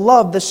holiness, the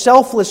love, the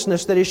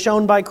selflessness that is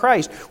shown by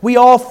Christ. We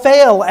all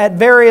fail at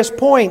various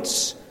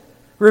points,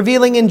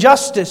 revealing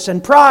injustice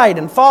and pride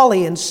and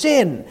folly and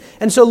sin.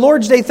 And so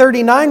Lord's Day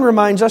 39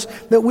 reminds us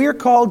that we're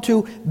called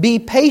to be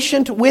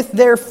patient with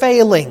their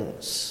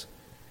failings.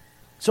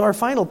 So our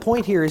final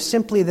point here is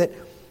simply that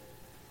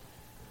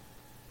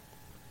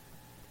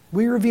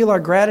we reveal our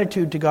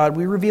gratitude to God,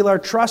 we reveal our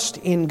trust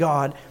in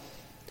God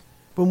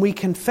when we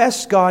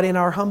confess God in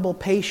our humble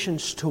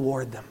patience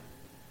toward them.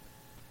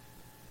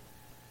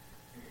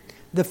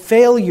 The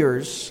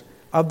failures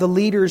of the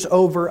leaders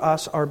over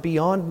us are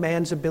beyond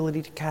man's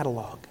ability to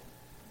catalog.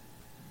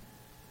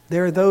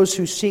 There are those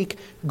who seek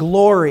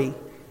glory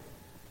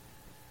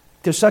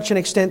to such an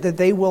extent that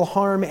they will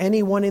harm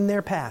anyone in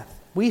their path.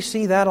 We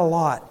see that a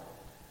lot,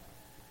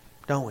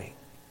 don't we?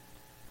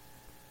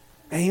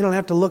 And you don't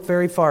have to look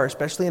very far,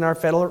 especially in our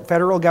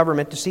federal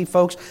government, to see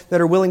folks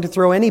that are willing to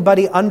throw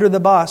anybody under the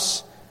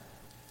bus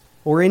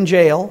or in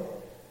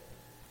jail.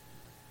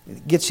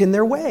 It gets in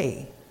their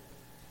way.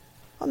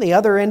 On the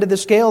other end of the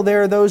scale,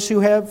 there are those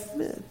who have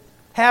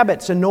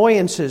habits,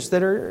 annoyances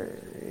that are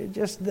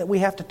just that we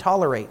have to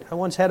tolerate. I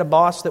once had a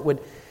boss that would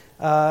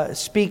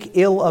speak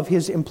ill of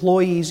his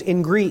employees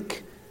in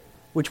Greek,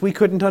 which we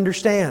couldn't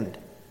understand.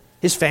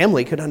 His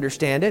family could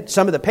understand it.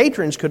 Some of the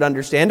patrons could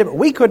understand it, but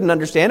we couldn't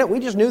understand it. We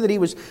just knew that he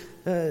was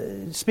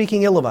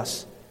speaking ill of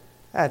us.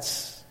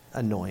 That's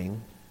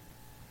annoying.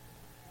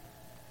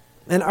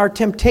 And our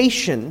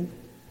temptation,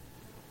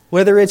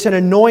 whether it's an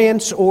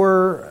annoyance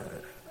or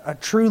a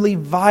truly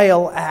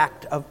vile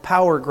act of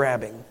power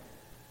grabbing,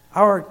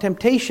 our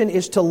temptation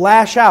is to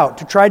lash out,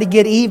 to try to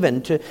get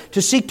even,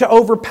 to seek to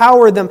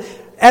overpower them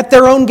at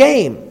their own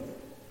game.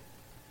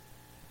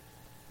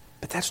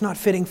 But that's not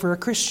fitting for a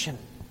Christian.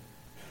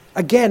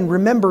 Again,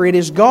 remember, it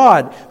is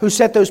God who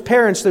set those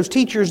parents, those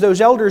teachers,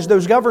 those elders,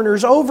 those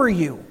governors over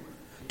you.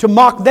 To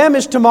mock them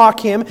is to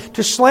mock Him.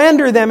 To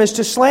slander them is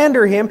to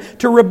slander Him.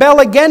 To rebel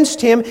against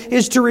Him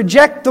is to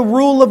reject the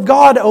rule of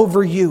God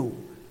over you.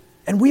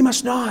 And we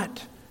must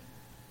not.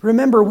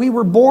 Remember, we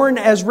were born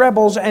as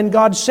rebels, and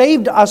God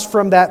saved us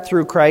from that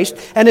through Christ,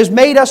 and has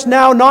made us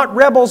now not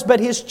rebels, but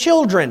His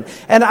children.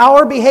 And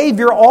our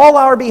behavior, all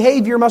our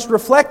behavior, must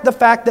reflect the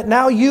fact that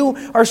now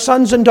you are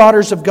sons and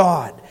daughters of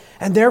God.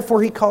 And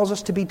therefore He calls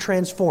us to be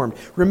transformed.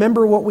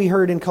 Remember what we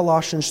heard in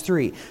Colossians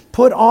 3.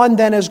 Put on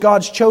then as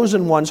God's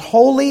chosen ones,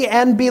 holy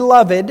and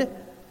beloved,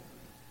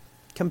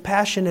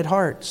 compassionate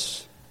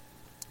hearts,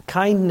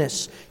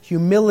 kindness,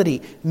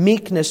 humility,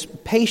 meekness,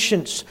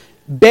 patience,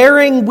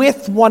 bearing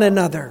with one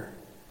another.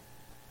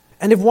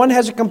 And if one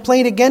has a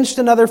complaint against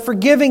another,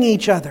 forgiving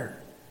each other.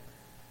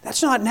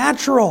 That's not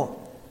natural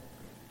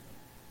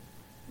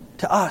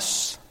to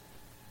us.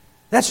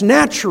 That's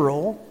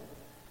natural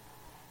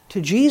to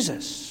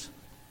Jesus.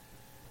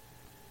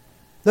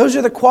 Those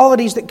are the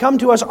qualities that come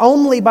to us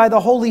only by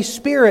the Holy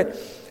Spirit.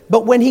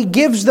 But when He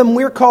gives them,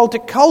 we're called to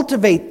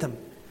cultivate them.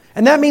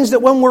 And that means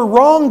that when we're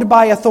wronged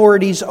by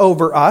authorities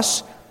over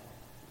us,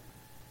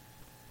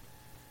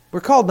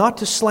 we're called not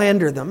to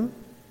slander them,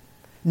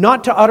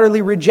 not to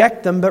utterly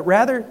reject them, but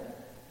rather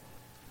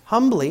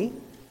humbly,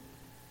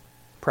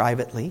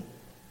 privately,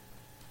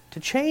 to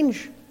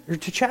change or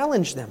to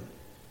challenge them.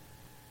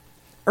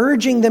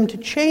 Urging them to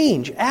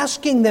change,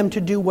 asking them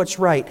to do what's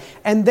right.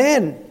 And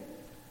then,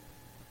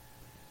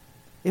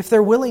 if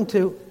they're willing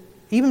to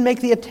even make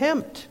the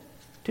attempt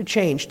to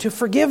change, to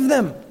forgive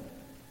them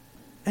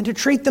and to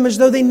treat them as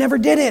though they never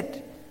did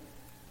it.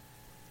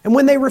 And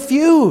when they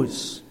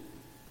refuse,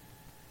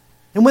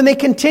 and when they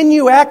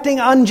continue acting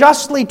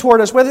unjustly toward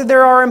us, whether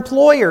they're our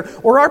employer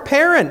or our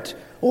parent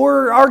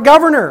or our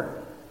governor,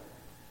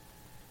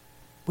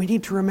 we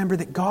need to remember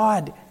that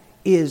God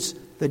is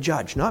the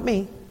judge, not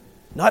me,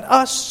 not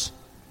us,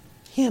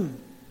 Him.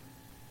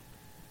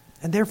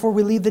 And therefore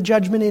we leave the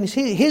judgment in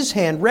His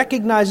hand,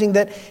 recognizing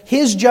that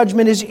His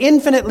judgment is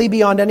infinitely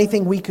beyond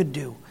anything we could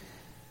do.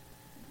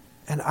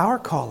 And our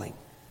calling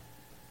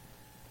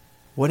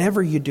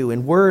Whatever you do,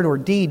 in word or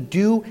deed,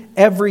 do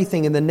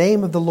everything in the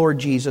name of the Lord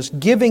Jesus,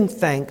 giving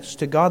thanks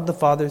to God the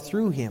Father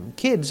through Him.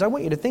 Kids, I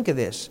want you to think of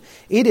this.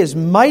 It is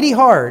mighty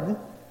hard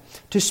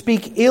to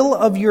speak ill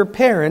of your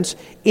parents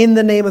in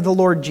the name of the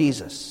Lord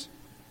Jesus.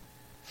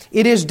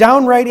 It is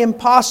downright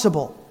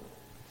impossible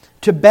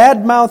to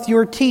badmouth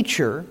your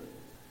teacher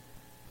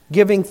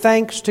giving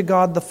thanks to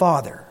God the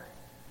Father.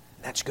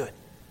 That's good.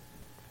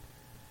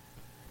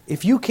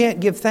 If you can't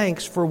give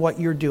thanks for what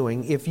you're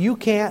doing, if you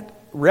can't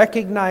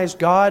recognize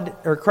God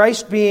or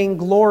Christ being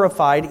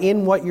glorified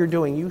in what you're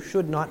doing, you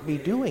should not be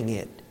doing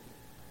it.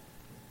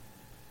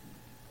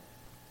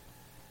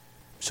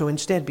 So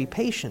instead, be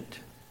patient.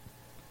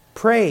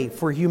 Pray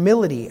for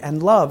humility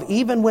and love,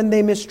 even when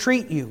they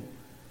mistreat you.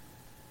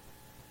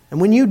 And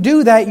when you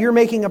do that, you're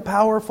making a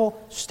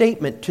powerful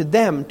statement to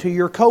them, to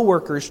your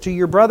coworkers, to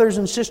your brothers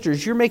and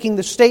sisters. You're making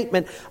the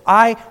statement,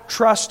 I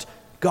trust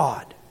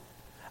God.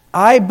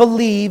 I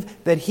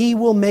believe that He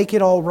will make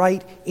it all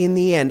right in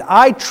the end.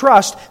 I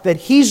trust that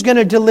He's going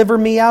to deliver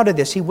me out of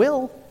this. He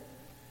will.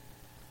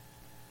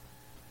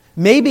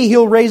 Maybe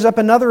He'll raise up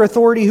another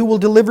authority who will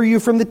deliver you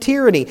from the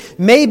tyranny.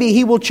 Maybe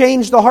He will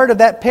change the heart of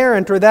that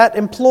parent or that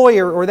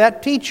employer or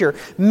that teacher.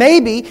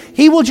 Maybe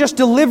He will just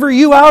deliver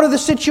you out of the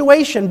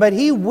situation, but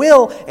He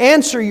will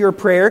answer your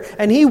prayer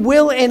and He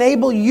will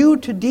enable you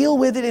to deal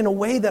with it in a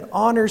way that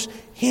honors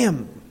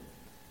Him.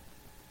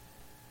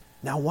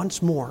 Now,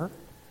 once more,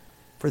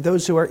 for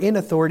those who are in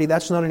authority,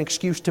 that's not an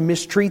excuse to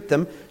mistreat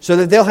them so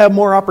that they'll have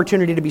more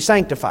opportunity to be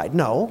sanctified.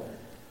 No.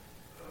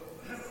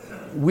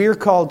 We're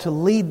called to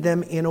lead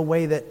them in a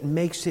way that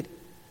makes it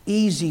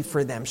easy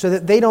for them so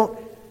that they don't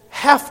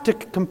have to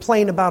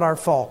complain about our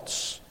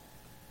faults.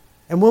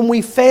 And when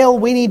we fail,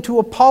 we need to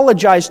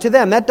apologize to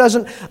them. That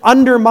doesn't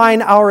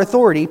undermine our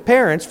authority.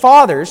 Parents,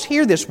 fathers,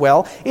 hear this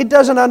well. It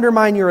doesn't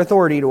undermine your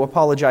authority to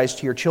apologize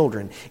to your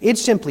children. It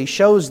simply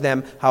shows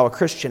them how a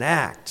Christian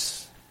acts.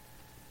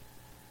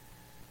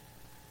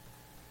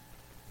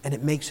 And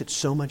it makes it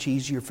so much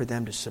easier for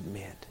them to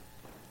submit.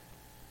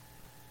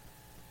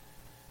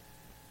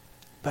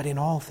 But in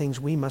all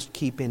things, we must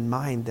keep in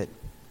mind that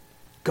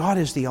God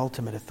is the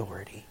ultimate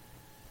authority.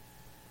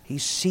 He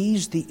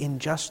sees the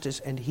injustice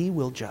and He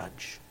will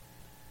judge.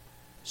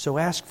 So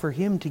ask for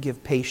Him to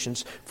give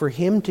patience, for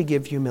Him to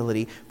give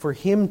humility, for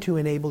Him to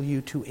enable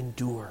you to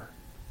endure.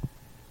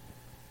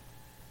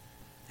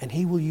 And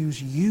He will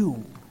use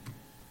you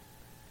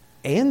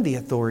and the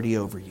authority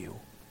over you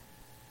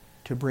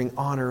to bring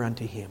honor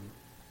unto Him.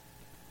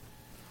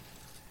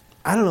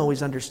 I don't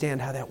always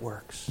understand how that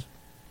works.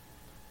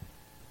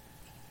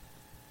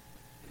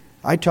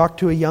 I talked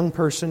to a young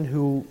person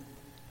who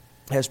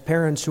has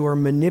parents who are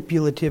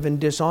manipulative and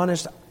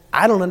dishonest.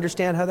 I don't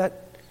understand how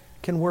that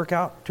can work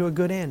out to a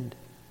good end.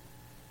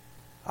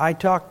 I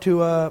talked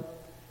to a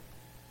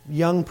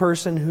young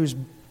person whose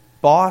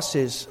boss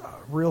is a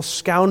real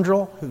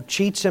scoundrel who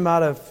cheats him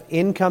out of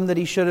income that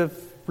he should have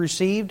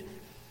received.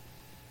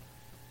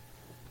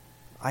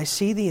 I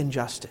see the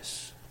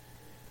injustice.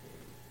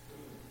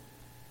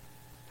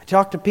 I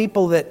talk to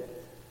people that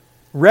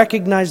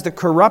recognize the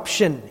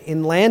corruption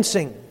in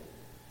Lansing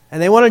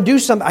and they want to do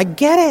something. I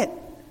get it.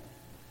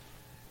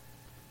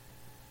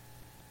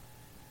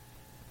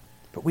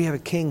 But we have a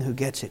king who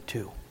gets it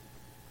too.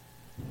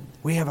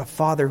 We have a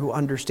Father who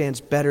understands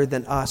better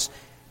than us,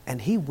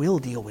 and He will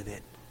deal with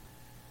it.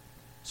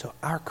 So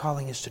our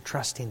calling is to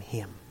trust in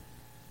Him.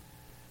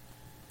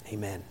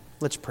 Amen.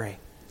 Let's pray.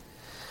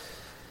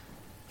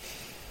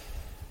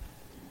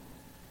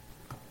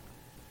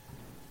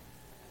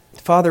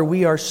 Father,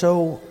 we are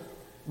so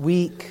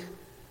weak.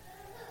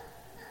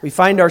 We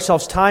find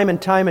ourselves time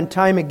and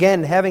time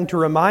again having to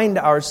remind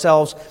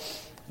ourselves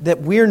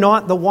that we're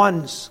not the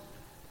ones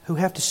who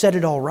have to set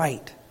it all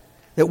right.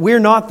 That we're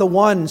not the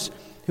ones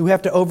who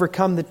have to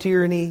overcome the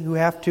tyranny, who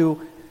have to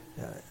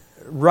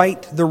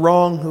right the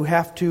wrong, who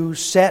have to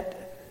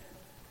set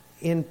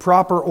in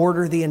proper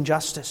order the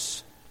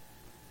injustice.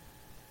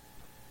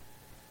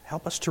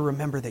 Help us to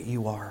remember that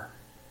You are.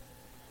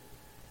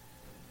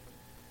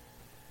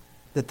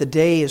 That the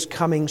day is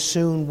coming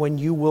soon when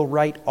You will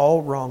right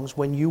all wrongs,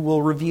 when You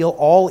will reveal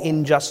all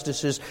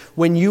injustices,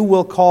 when You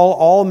will call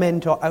all men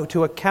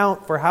to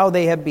account for how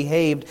they have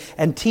behaved,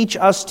 and teach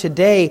us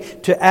today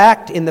to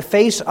act in the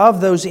face of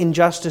those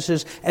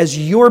injustices as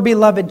Your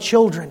beloved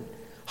children,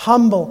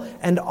 humble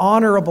and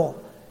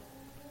honorable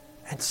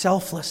and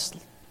selfless,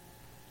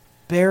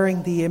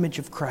 bearing the image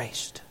of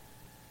Christ.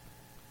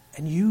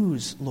 And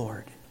use,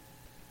 Lord,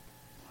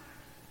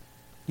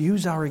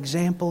 use our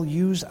example,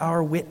 use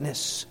our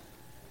witness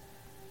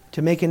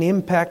to make an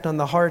impact on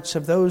the hearts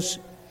of those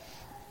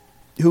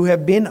who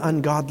have been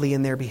ungodly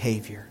in their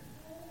behavior,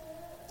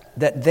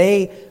 that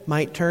they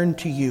might turn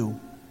to You,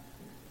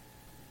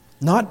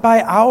 not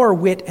by our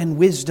wit and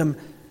wisdom,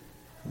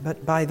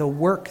 but by the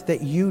work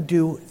that You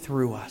do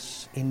through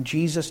us. In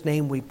Jesus'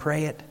 name we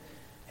pray it.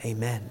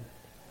 Amen.